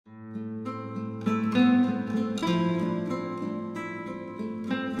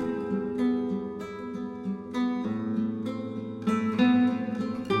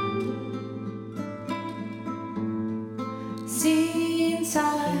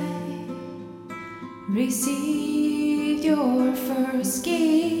received your first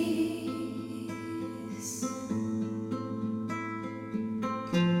kiss.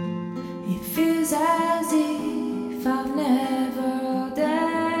 It feels as if I've never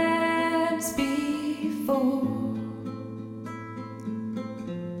danced before,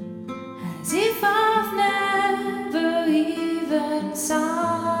 as if I've never even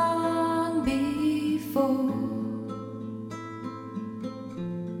sung before,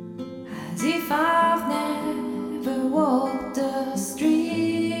 as if I've never walked the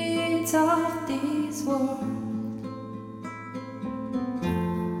streets of this world.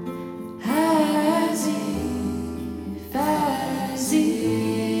 As if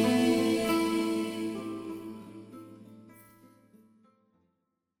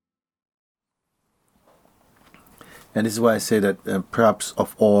And this is why I say that perhaps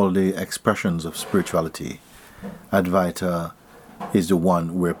of all the expressions of spirituality, Advaita is the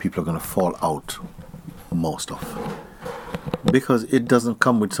one where people are going to fall out most of. Because it doesn't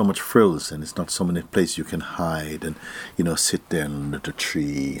come with so much frills, and it's not so many places you can hide and, sit there under the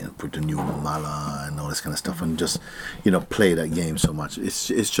tree and put the new mala and all this kind of stuff and just, play that game so much. It's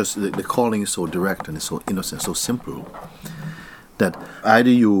just the calling is so direct and it's so innocent, so simple that either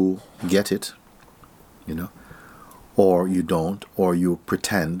you get it, or you don't, or you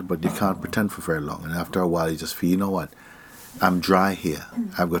pretend, but you can't pretend for very long. And after a while, you just feel, you know what, I'm dry here.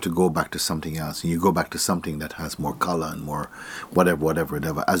 I've got to go back to something else. And you go back to something that has more color and more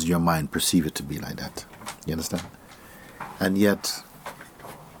whatever, as your mind perceive it to be like that. You understand? And yet,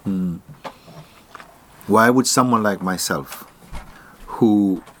 why would someone like myself,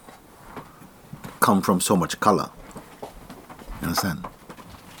 who come from so much color, you understand?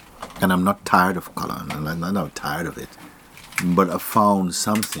 And I'm not tired of color, and I'm not tired of it, but I found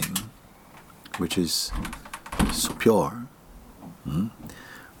something which is so pure,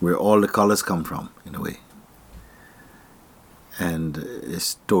 where all the colors come from, in a way. And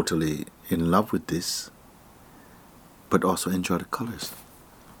is totally in love with this, but also enjoy the colors.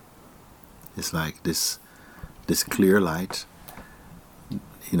 It's like this clear light,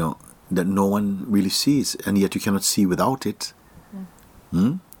 that no one really sees, and yet you cannot see without it.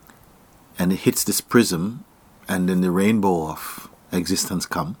 And it hits this prism, and then the rainbow of existence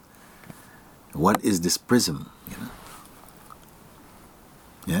come. What is this prism?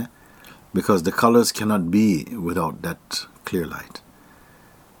 Yeah, because the colors cannot be without that clear light.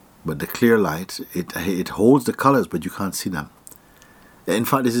 But the clear light, it holds the colors, but you can't see them. In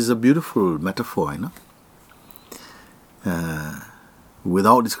fact, this is a beautiful metaphor,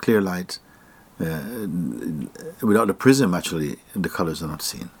 Without this clear light, without the prism, actually, the colors are not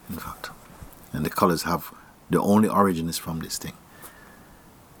seen, in fact. And the colors have, the only origin is from this thing.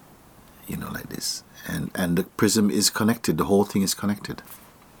 Like this. And the prism is connected, the whole thing is connected.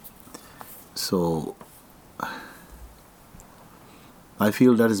 So, I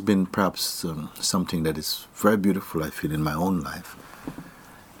feel that has been perhaps something that is very beautiful, I feel, in my own life,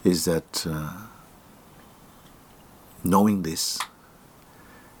 is that knowing this,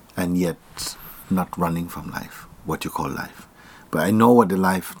 and yet not running from life, what you call life. But I know what the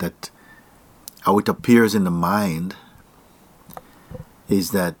life that, how it appears in the mind,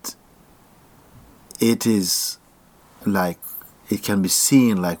 is that it is like, it can be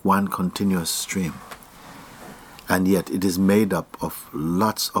seen like one continuous stream. And yet it is made up of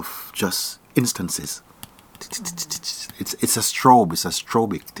lots of just instances. It's a strobe, it's a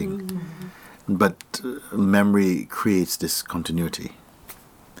strobic thing. But memory creates this continuity.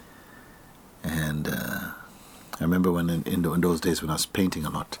 And I remember when in those days when I was painting a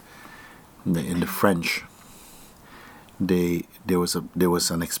lot, in the French, there was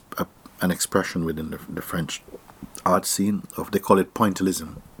an expression within the French art scene of, they call it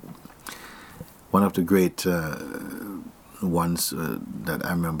pointillism. One of the great ones that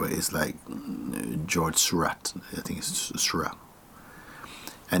I remember is like George Seurat. I think it's Seurat.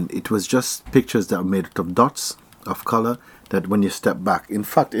 And it was just pictures that were made out of dots of color that when you step back, in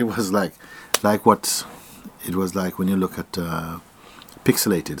fact, it was like what it was like when you look at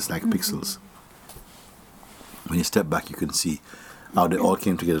pixelated. It's like pixels. When you step back, you can see how they all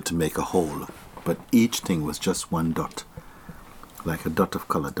came together to make a whole. But each thing was just one dot, like a dot of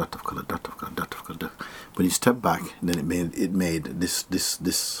color, dot of color, dot of color, dot of color. When you step back, then it made this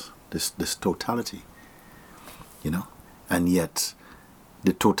totality, and yet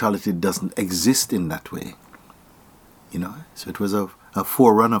the totality doesn't exist in that way, So it was a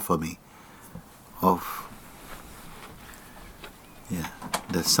forerunner for me of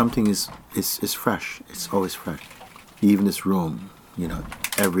that something is fresh. It's always fresh. Even this room,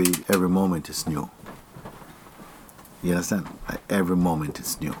 every moment is new. You understand? Like every moment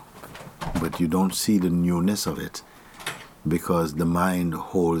is new. but you don't see the newness of it because the mind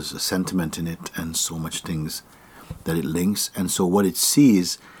holds a sentiment in it and so much things that it links. And so what it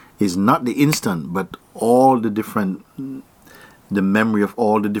sees is not the instant, but all the different, the memory of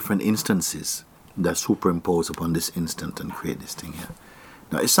all the different instances that superimpose upon this instant and create this thing here.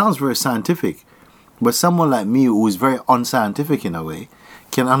 Now, it sounds very scientific, but someone like me who is very unscientific in a way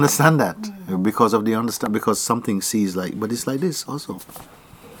can understand that because of because something sees like, but it's like this also,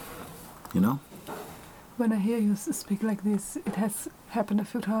 you know. When I hear you speak like this, it has happened a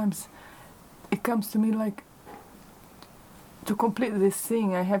few times. It comes to me like, to complete this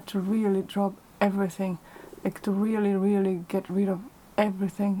thing, I have to really drop everything, like to really, really get rid of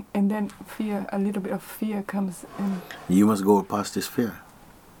everything, and then fear, a little bit of fear comes in. You must go past this fear,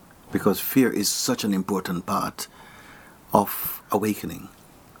 because fear is such an important part of awakening.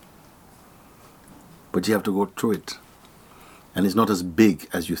 But you have to go through it, and it's not as big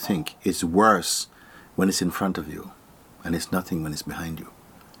as you think. It's worse when it's in front of you, and it's nothing when it's behind you.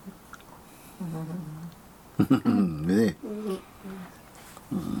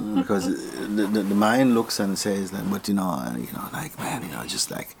 Because the mind looks and says that, but like, man,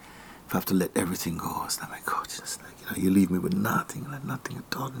 just like, if I have to let everything go, it's like, my God, it's like, you leave me with nothing, like nothing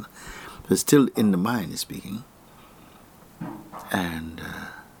at all. But still in the mind is speaking. And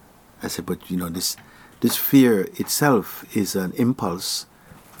I said, but this fear itself is an impulse,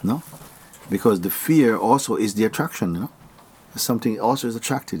 no? Because the fear also is the attraction, Something also is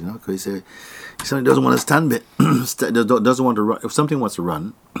attracted, because if something doesn't want to stand, doesn't want to run. If something wants to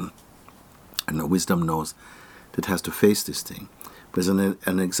run, and the wisdom knows that it has to face this thing, but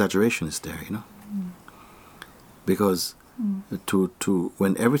an exaggeration is there, because to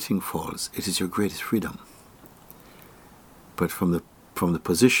when everything falls, it is your greatest freedom. But from the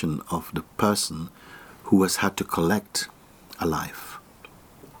position of the person who has had to collect a life,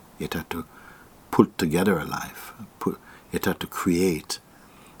 it had to put together a life, it had to create,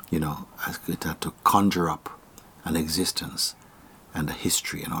 it had to conjure up an existence and a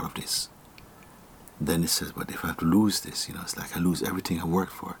history and all of this. Then it says, but if I have to lose this, it's like I lose everything I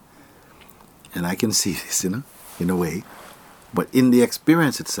worked for. And I can see this, in a way. But in the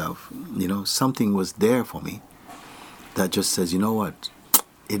experience itself, something was there for me that just says, you know what,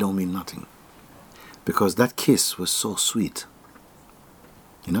 it don't mean nothing. Because that kiss was so sweet,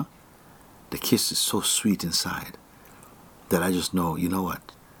 The kiss is so sweet inside that I just know, you know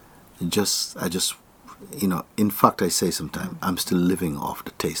what, in fact I say sometimes, I'm still living off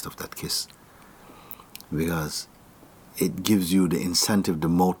the taste of that kiss. Because it gives you the incentive, the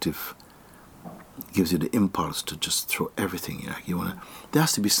motive, gives you the impulse to just throw everything. There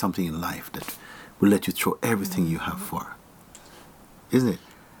has to be something in life that will let you throw everything you have for. Isn't it?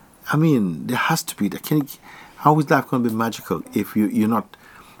 I mean, there has to be that. How is life going to be magical if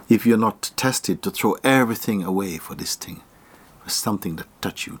you're not tested to throw everything away for this thing, for something that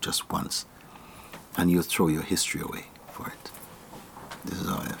touched you just once, and you throw your history away for it? This is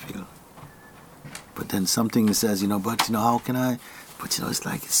how I feel. But then something says, how can I? But it's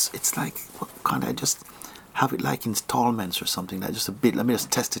like, can't I just have it like installments or something? Like just a bit. Let me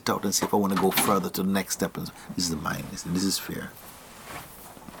just test it out and see if I want to go further to the next step. This is the mind. This is fear.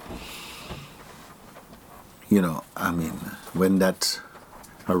 When that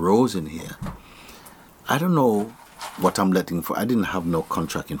arose in here, I don't know what I'm letting for. I didn't have no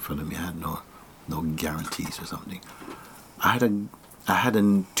contract in front of me. I had no guarantees or something. I had an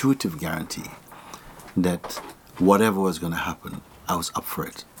intuitive guarantee that whatever was going to happen, I was up for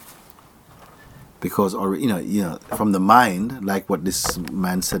it. Because, from the mind, like what this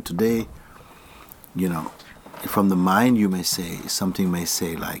man said today, from the mind you may say, something may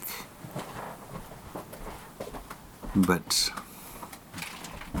say like, but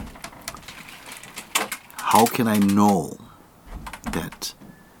how can I know that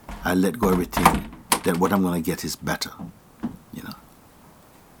I let go of everything, that what I'm going to get is better?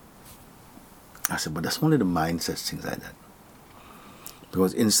 I said, but that's only the mind says things like that.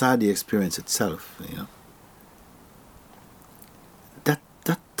 Because inside the experience itself, that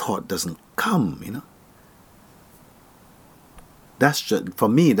thought doesn't come, That's just, for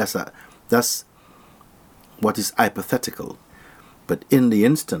me, that's what is hypothetical. But in the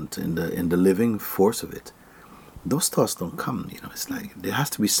instant, in the living force of it, those thoughts don't come, It's like there has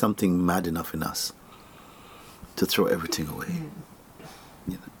to be something mad enough in us to throw everything away.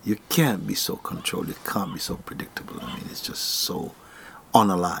 You can't be so controlled. It can't be so predictable. I mean, it's just so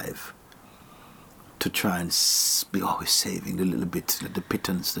unalive to try and be always saving the little bit, the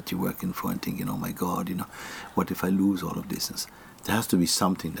pittance that you're working for, and thinking, oh my God, what if I lose all of this? There has to be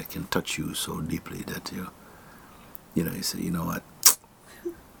something that can touch you so deeply that you say, you know what,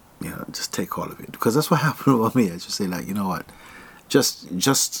 just take all of it, because that's what happened with me. I just say, like, you know what, just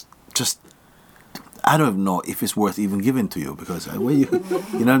I don't know if it's worth even giving to you, because you know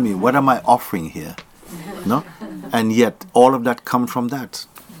what I mean, what am I offering here? No, and yet all of that comes from that.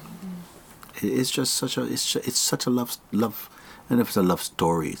 It's just such a it's such a love, and if it's a love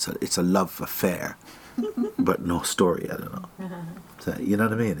story, it's a love affair, but no story. I don't know. So, you know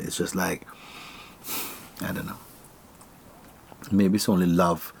what I mean? It's just like, I don't know. Maybe it's only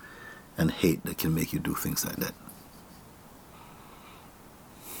love and hate that can make you do things like that.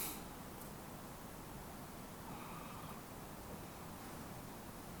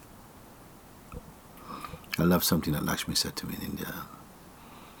 I love something that Lakshmi said to me in India.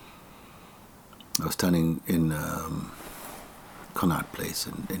 I was standing in Connaught Place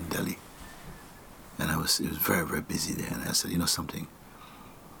in Delhi, and it was very, very busy there, and I said, you know something,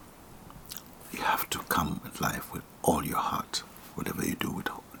 you have to come at life with all your heart. Whatever you do it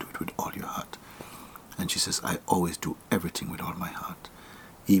with all your heart. And she says, I always do everything with all my heart,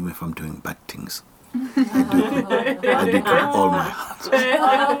 even if I'm doing bad things. I do it with all my heart.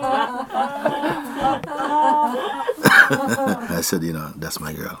 I said, that's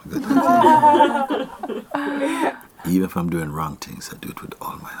my girl. Good. Even if I'm doing wrong things, I do it with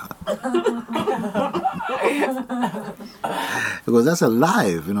all my heart. Because that's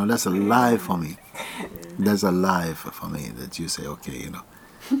alive, that's alive for me. That's alive for me, that you say, okay,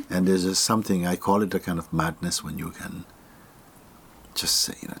 And there's just something, I call it a kind of madness, when you can just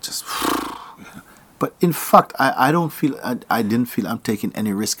say, But in fact, I don't feel, I didn't feel I'm taking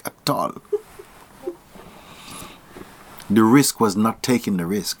any risk at all. The risk was not taking the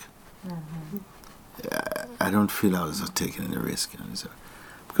risk. I don't feel I was taking any risk.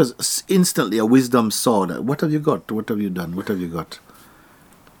 Because instantly a wisdom saw that, what have you got? What have you done? What have you got?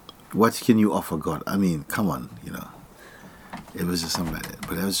 What can you offer God? I mean, come on, It was just something like that.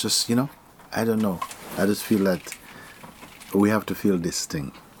 But I was just, I don't know. I just feel that we have to feel this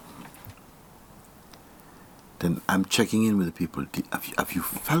thing. Then I'm checking in with the people. Have you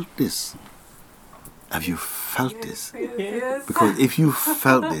felt this? Have you felt this? Yes. Because if you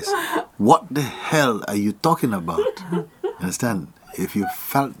felt this, what the hell are you talking about? Understand? If you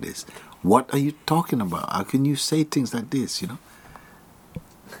felt this, what are you talking about? How can you say things like this,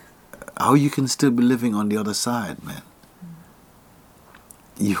 How you can still be living on the other side, man?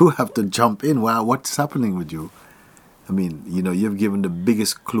 You have to jump in. Wow, what's happening with you? I mean, you've given the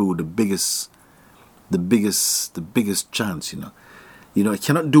biggest clue, the biggest chance, I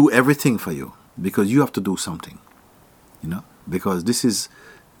cannot do everything for you, because you have to do something, because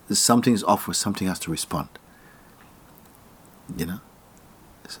something's offered, something has to respond,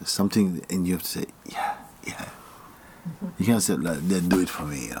 So something, and you have to say, yeah. You can't say, then do it for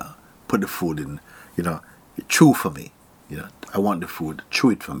me, put the food in, chew for me, I want the food,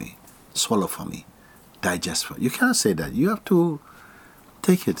 chew it for me, swallow for me, digest for me. You can't say that. You have to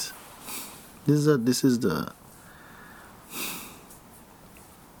take it. This is the.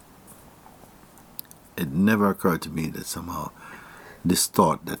 It never occurred to me that somehow this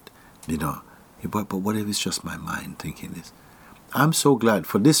thought that, but what if it's just my mind thinking this? I'm so glad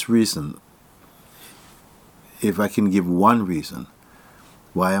for this reason. If I can give one reason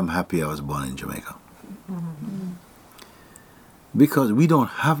why I'm happy I was born in Jamaica. Mm-hmm. Because we don't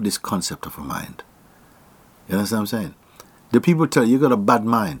have this concept of a mind. You understand what I'm saying? The people tell you got a bad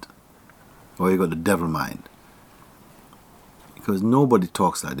mind, or you got the devil mind. Because nobody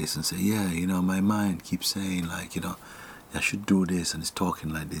talks like this and say, my mind keeps saying, like, I should do this, and it's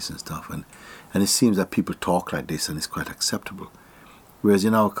talking like this and stuff. And it seems that people talk like this and it's quite acceptable. Whereas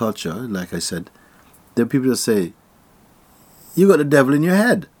in our culture, like I said, there are people that say, you got the devil in your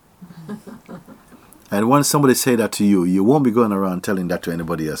head. And once somebody say that to you, you won't be going around telling that to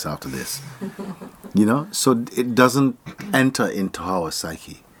anybody else after this. So it doesn't enter into our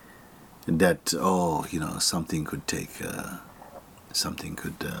psyche that, something could take, something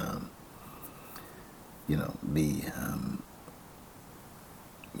could, be,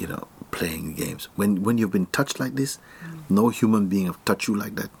 playing games. When you've been touched like this, no human being have touched you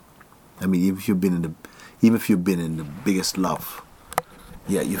like that. I mean, even if you've been in the biggest love,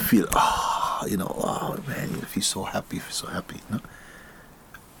 you feel, oh man, you feel so happy,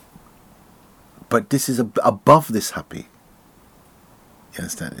 But this is above this happy. You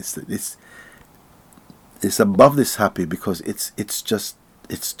understand? It's above this happy because it's just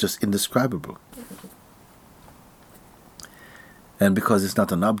indescribable. And because it's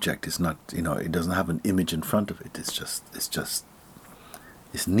not an object, it's not, it doesn't have an image in front of it. It's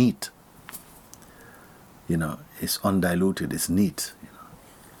neat. It's undiluted. It's neat.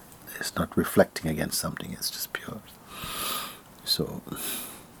 It's not reflecting against something. It's just pure. So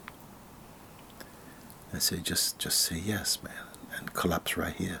I say, just say yes, man, and collapse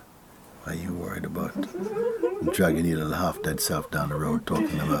right here. Why are you worried about dragging your little half-dead self down the road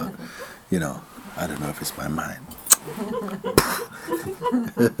talking about, I don't know if it's my mind.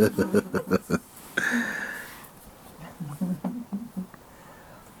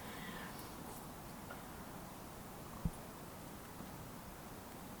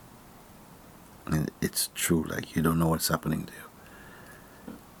 And it's true, like you don't know what's happening to you.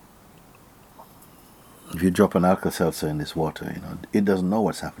 If you drop an Alka-Seltzer in this water, it doesn't know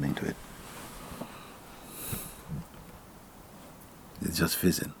what's happening to it. It's just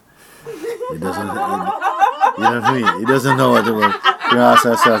fizzing. It doesn't. You know what I mean? It doesn't know what to do.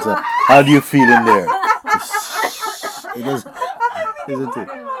 Alka-Seltzer. How do you feel in there? It doesn't, isn't it?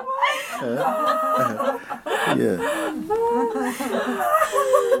 Yeah.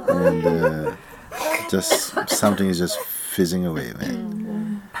 And just something is just fizzing away,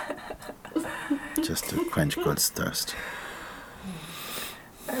 man. Just to quench God's thirst.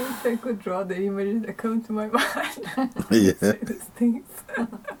 I wish I could draw the images that come to my mind. Yeah. Say these things.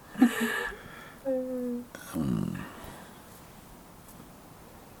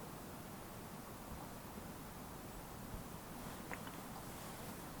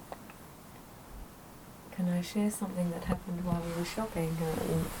 Can I share something that happened while we were shopping?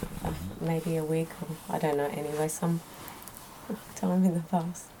 Maybe a week, or I don't know. Anyway, some time in the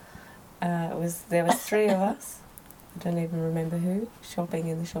past. There was 3 of us. I don't even remember who, shopping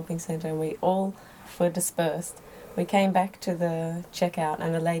in the shopping centre, and we all were dispersed. We came back to the checkout,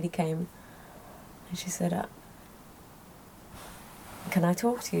 and a lady came, and she said, "Can I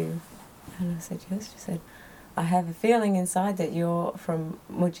talk to you?" And I said, "Yes." She said, "I have a feeling inside that you're from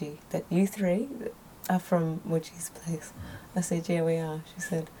Muji, that you 3 are from Muji's place." I said, "Yeah, we are." She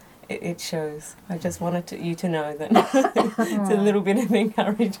said, it shows. I just wanted you to know that it's a little bit of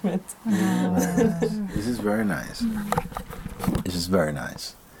encouragement." This is very nice. This is very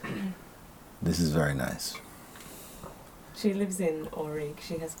nice. This is very nice. She lives in Auric.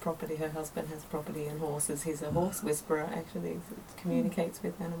 She has property. Her husband has property and horses. He's a horse whisperer, actually. Communicates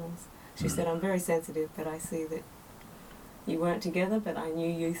with animals. She said, "I'm very sensitive, but I see that you weren't together, but I knew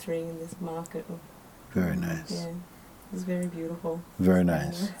you 3 in this market." Very nice. Yeah. It was very beautiful. Very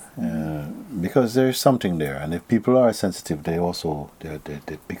nice. Because there's something there, and if people are sensitive, they also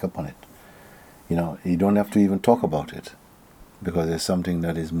they pick up on it. You don't have to even talk about it, because there's something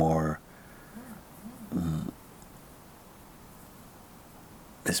that is more.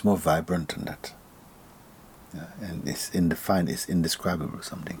 It's more vibrant than that, and it's indefined. It's indescribable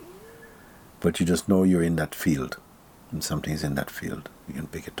something. But you just know you're in that field, and something's in that field. You can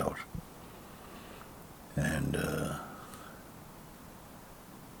pick it out, and.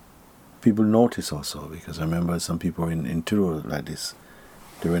 People notice also, because I remember some people in Turo like this.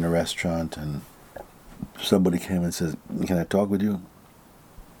 They were in a restaurant and somebody came and says, "Can I talk with you?"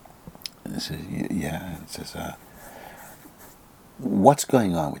 And I said, "Yeah." And it says, "What's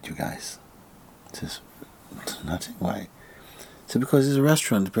going on with you guys?" It says, "Nothing." "Why?" I said, "Because it's a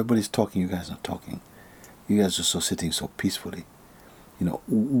restaurant. Everybody's talking. You guys are not talking. You guys are so sitting so peacefully.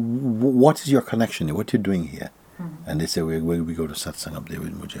 What is your connection here? What are you doing here?" And they said, we go to satsang up there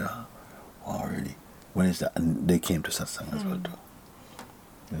with Muji." "Oh, really? When is that?" And they came to satsang as well too.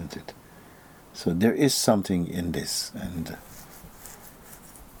 Isn't it? So there is something in this, and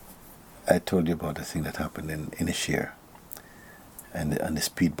I told you about the thing that happened in Ishir and the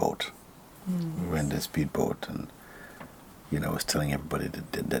speedboat. We were in the speedboat, and I was telling everybody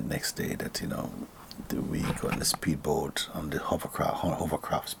that next day that we got on the speedboat, on the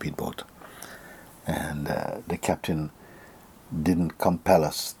hovercraft speedboat, and the captain didn't compel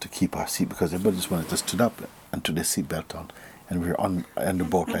us to keep our seat, because everybody just wanted to stood up and to the seat belt on, and we were on the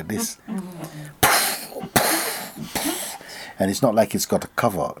boat like this. And it's not like it's got a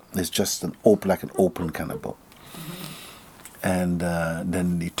cover, it's just like an open kind of boat. And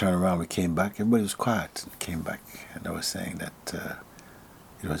then he turned around, we came back, everybody was quiet, came back, and I was saying that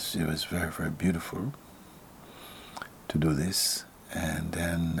it was very, very beautiful to do this. And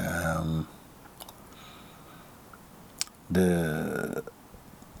then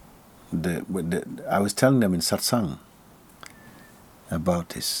I was telling them in satsang about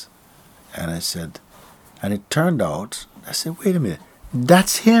this, and I said, and it turned out, I said, "Wait a minute,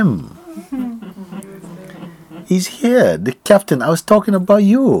 that's him. He's here, the captain. I was talking about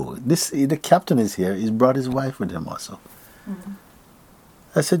you. The captain is here. He's brought his wife with him also."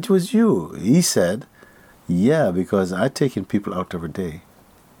 I said, "It was you." He said, "Yeah, because I've taken people out every day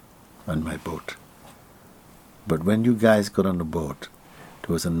on my boat. But when you guys got on the boat,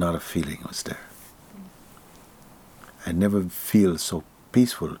 there was another feeling was there. I never feel so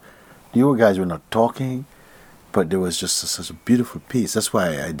peaceful You guys were not talking, but there was just such a beautiful peace. That's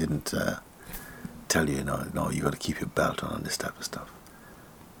why I didn't tell you, no, you got to keep your belt on this type of stuff.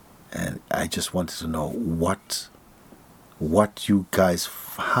 And I just wanted to know what you guys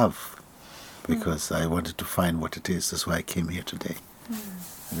have, because I wanted to find what it is. That's why I came here today.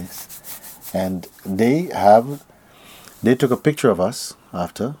 And they took a picture of us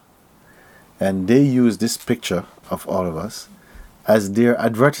after, and they used this picture of all of us as their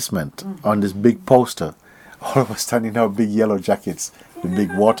advertisement on this big poster. All of us standing in our big yellow jackets, the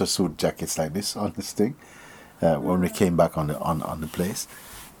big water suit jackets like this on this thing, when we came back on the place,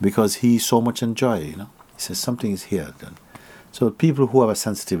 because he so much enjoyed, He says something is here. Then. So people who have a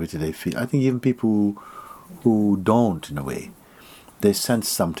sensitivity, they feel. I think even people who don't, in a way, they sense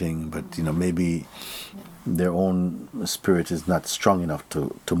something, but maybe their own spirit is not strong enough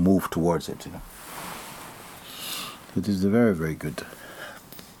to move towards it. It is very, very good.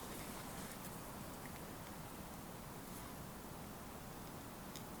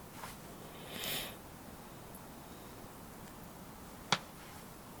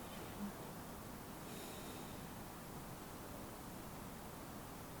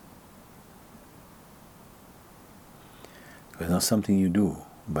 It's not something you do,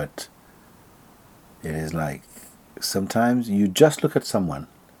 but it is like sometimes you just look at someone,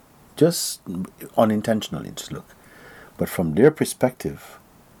 just unintentionally just look, but from their perspective,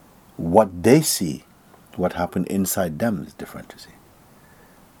 what they see, what happened inside them is different, you see.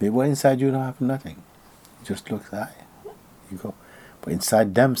 Maybe inside you don't happen nothing. You just look, you go. But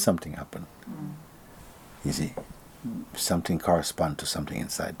inside them something happened. You see, something corresponds to something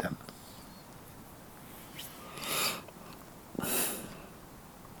inside them.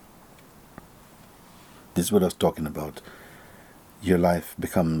 This is what I was talking about. Your life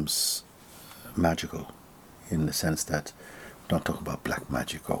becomes magical in the sense that, I'm not talking about black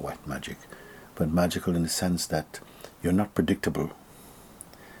magic or white magic, but magical in the sense that you're not predictable.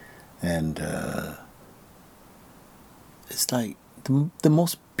 And it's like the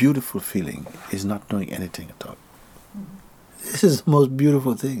most beautiful feeling is not knowing anything at all. This is the most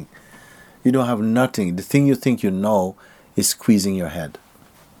beautiful thing. You don't have nothing. The thing you think you know is squeezing your head.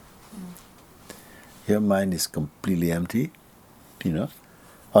 Your mind is completely empty,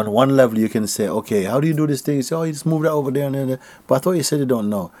 On one level, you can say, okay, how do you do this thing? You say, you just move that over there and there. But I thought you said you don't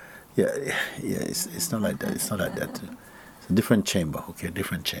know. Yeah, it's not like that. It's not like that. It's a different chamber, okay,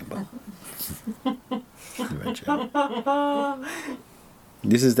 different chamber. Different chamber.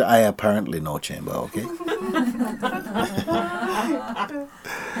 This is the I apparently know chamber, okay?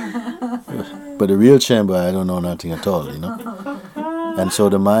 But the real chamber, I don't know nothing at all, And so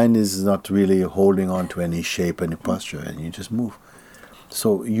the mind is not really holding on to any shape, any posture, and you just move.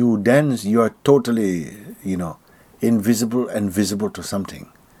 So you are totally, invisible and visible to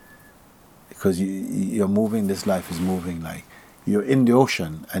something. Because you're moving, this life is moving like, you're in the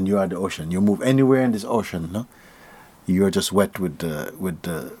ocean and you are the ocean. You move anywhere in this ocean, no? You're just wet with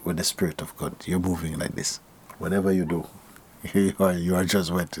the Spirit of God. You're moving like this. Whatever you do, you are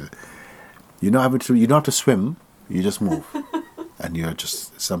just wet. You don't have to swim, you just move. And you're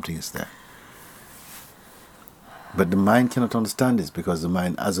just, something is there. But the mind cannot understand this because the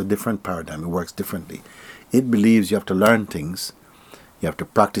mind has a different paradigm. It works differently. It believes you have to learn things, you have to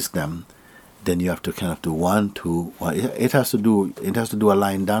practice them, then you have to kind of do 1, 2. It has to do a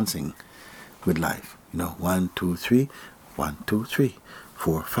line dancing with life. 1, 2, 3, 1, 2, 3,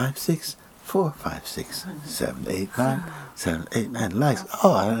 4, 5, 6, 4, 5, 6, 7, 8, 9, 7, 8, 9. Likes.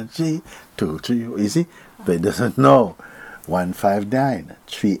 Oh, G, 2, 3. You see? But it doesn't know. 1, 5, 9,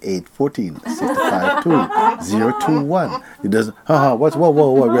 3, 8, 14, 6, 5, 2, 0, 2, 1. It doesn't. What's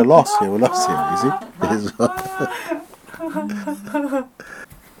whoa? We're lost here. You see?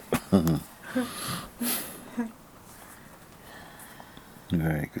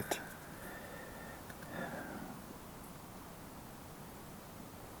 Very good.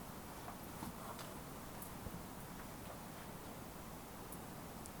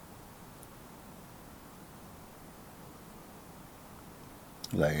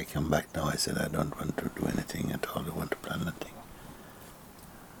 Like I come back now, I said I don't want to do anything at all. I want to plan nothing.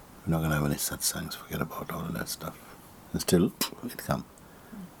 We're not going to have any satsangs. Forget about all of that stuff. And still, it come.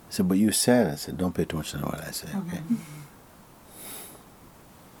 I said, but you said, I said, don't pay too much attention to what I say, okay?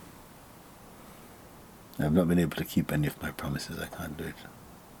 I've not been able to keep any of my promises. I can't do it.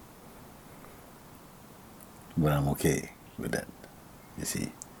 But I'm okay with that. You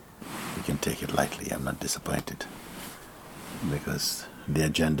see, you can take it lightly. I'm not disappointed. Because the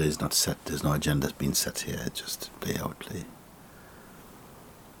agenda is not set. There's no agenda that's been set here. It's just play out, play.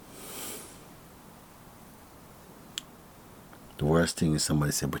 The worst thing is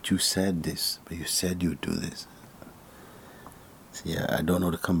somebody say, but you said this, but you said you'd do this. See, I don't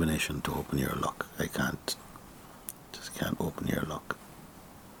know the combination to open your lock. I can't. Just can't open your lock.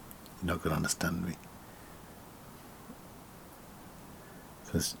 You're not going to understand me.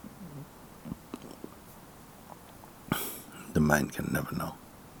 Because the mind can never know.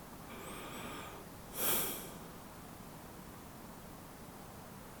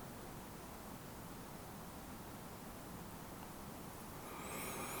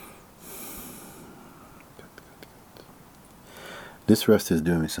 This rest is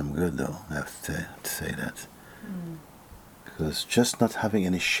doing me some good, though. I have to say that, because just not having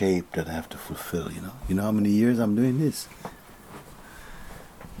any shape that I have to fulfill. You know how many years I'm doing this,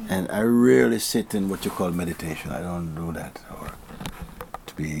 and I rarely sit in what you call meditation. I don't do that, or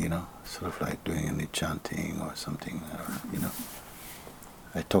to be, sort of like doing any chanting or something. Or,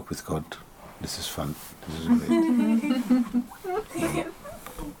 I talk with God. This is fun. This is great.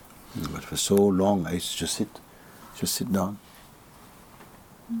 But for so long, I used to just sit down.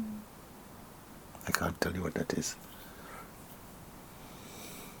 I can't tell you what that is.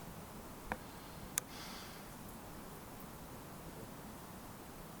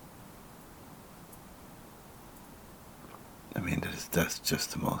 I mean, that's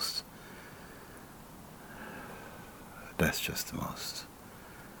just the most. That's just the most.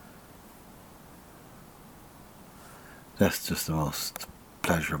 That's just the most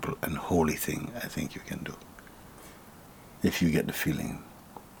pleasurable and holy thing I think you can do. If you get the feeling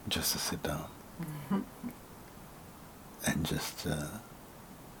just to sit down and just,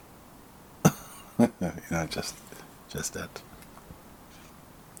 just that.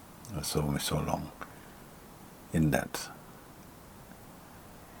 So long in that.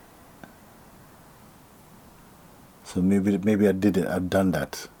 So maybe I've done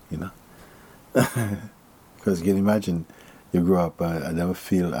that, Because you can imagine, you grow up, I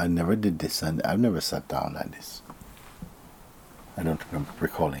never did this, and I've never sat down like this. I don't remember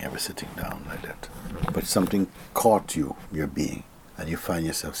recalling ever sitting down like that. But something caught your being, and you find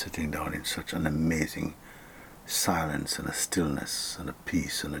yourself sitting down in such an amazing silence and a stillness and a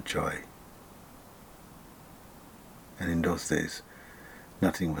peace and a joy. And in those days,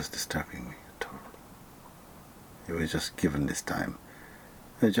 nothing was disturbing me at all. It was just given this time.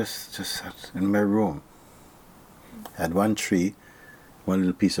 I just sat in my room. I had one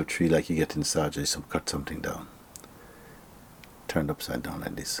little piece of tree like you get in Sarja, cut something down. Turned upside down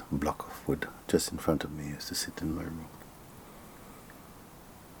like this, block of wood just in front of me. I used to sit in my room.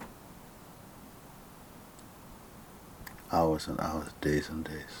 Hours and hours, days and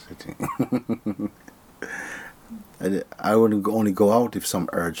days sitting. I would only go out if some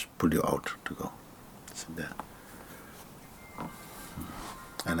urge pulled you out to go. Sit there.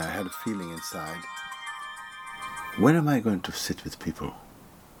 And I had a feeling inside, when am I going to sit with people?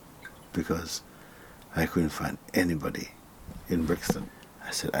 Because I couldn't find anybody in Brixton.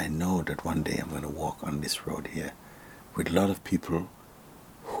 I said, I know that one day I'm going to walk on this road here with a lot of people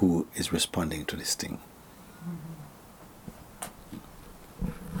who is responding to this thing.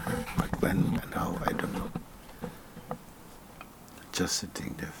 But when and how, I don't know. Just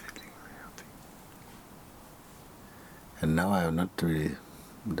sitting there feeling very happy. And now I have not really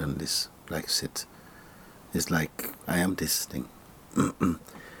done this, like sit. It's like I am this thing.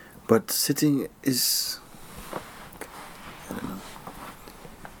 But sitting is, I don't know.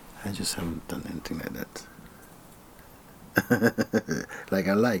 I just haven't done anything like that. Like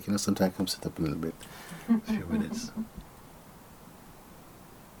I sometimes I come sit up a little bit, a few minutes.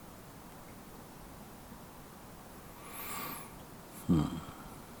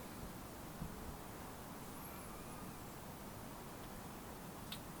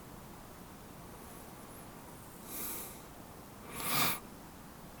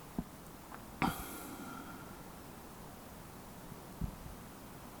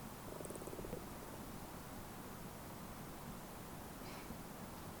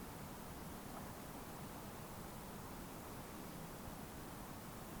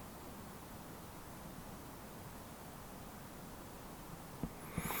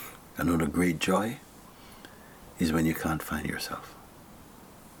 Another great joy is when you can't find yourself.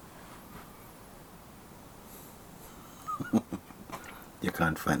 You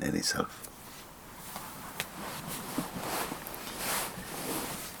can't find any self.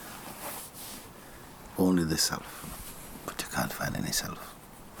 Only the self, but you can't find any self.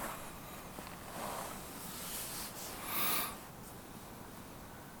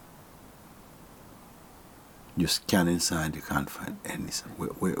 You scan inside, you can't find any self.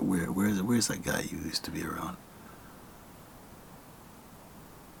 Where's that guy you used to be around?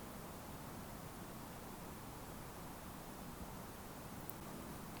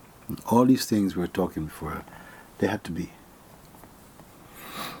 All these things we were talking before, they had to be.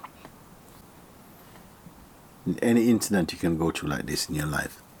 In any incident you can go through like this in your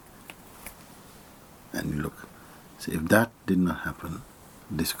life, and you look, so if that did not happen,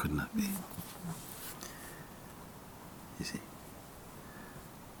 this could not be. You see?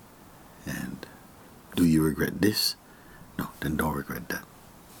 And do you regret this? No, then don't regret that.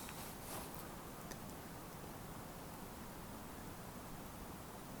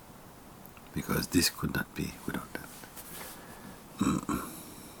 Because this could not be without that.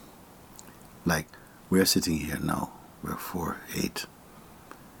 Like, we're sitting here now, we're 4, 8.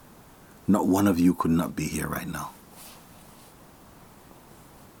 Not one of you could not be here right now.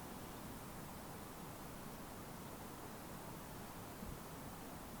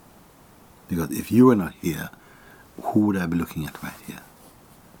 Because if you were not here, who would I be looking at right here?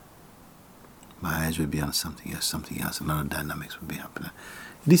 My eyes would be on something else, another dynamics would be happening.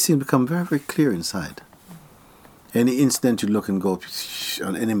 These things become very, very clear inside. Any incident you look and go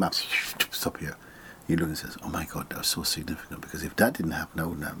on any map, stop here. You look and says, oh my God, that was so significant, because if that didn't happen, that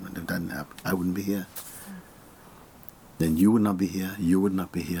wouldn't happen. If that didn't happen, I wouldn't be here. Then you would not be here, you would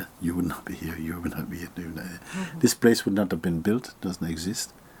not be here, you would not be here, you would not be here. You would not be here. This place would not have been built, doesn't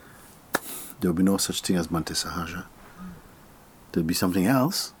exist. There would be no such thing as Monte Sahaja. There would be something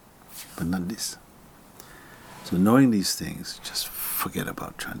else, but not this. So knowing these things, just forget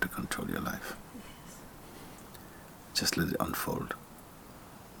about trying to control your life. Just let it unfold.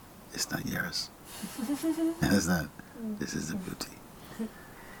 It's not yours. It's not. This is the beauty.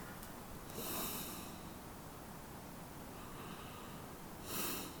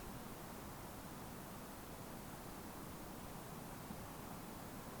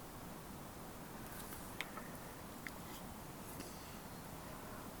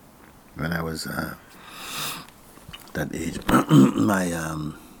 When I was that age, I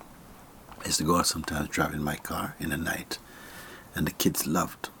used to go out sometimes driving my car in the night, and the kids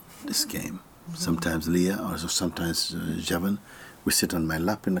loved this game. Sometimes Leah, or sometimes Javan, we sit on my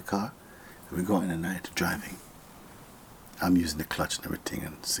lap in the car, and we go in the night driving. I'm using the clutch and everything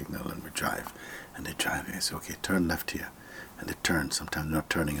and signal, and we drive, and they're driving. I say, okay, turn left here. And they turn, sometimes not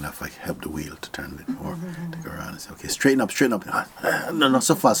turning enough, like help the wheel to turn a bit more, to go around and say, okay, straighten up. No, not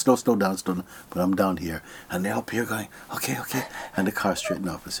so fast, slow down. But I'm down here. And they're up here going, okay. And the car straighten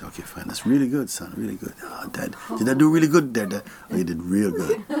up. I say, okay, fine, that's really good, son, really good. Oh, Dad, did I do really good, Dad? Oh, you did real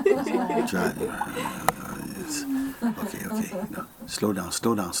good. Try. Yes. Okay, no, slow down,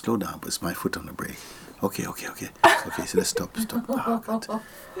 but it's my foot on the brake. Okay, so let's stop. Oh, God.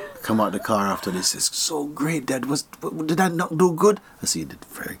 Come out the car after this. It's so great, Dad. Did I not do good? I see you did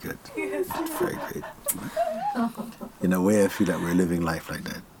very good. Yes. You did very great. In a way, I feel like we're living life like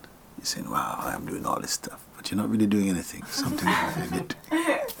that. You're saying, wow, I'm doing all this stuff. But you're not really doing anything. Something you really do.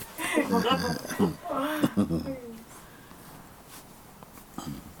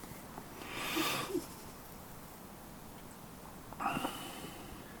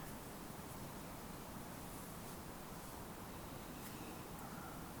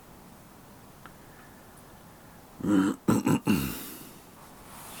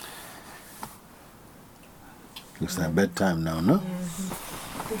 Looks like bedtime now, no?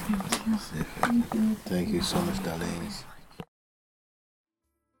 Thank you so much, darlings.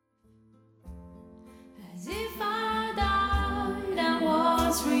 As if I died and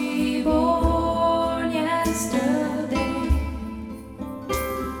was reborn yesterday.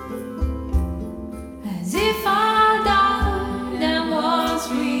 As if I died and was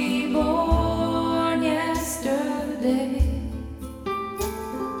reborn yesterday.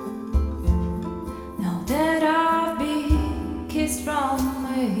 Now that I've been kissed from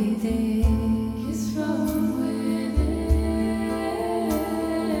within, kissed from within.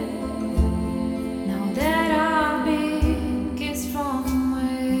 Now that I've been kissed from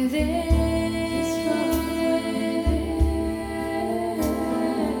within, kissed from within.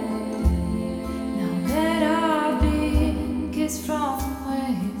 Now that I've been kissed from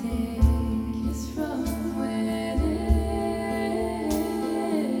within, kissed from within.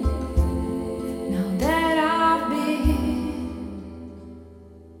 Now that I've been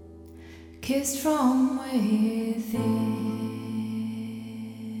kissed from within.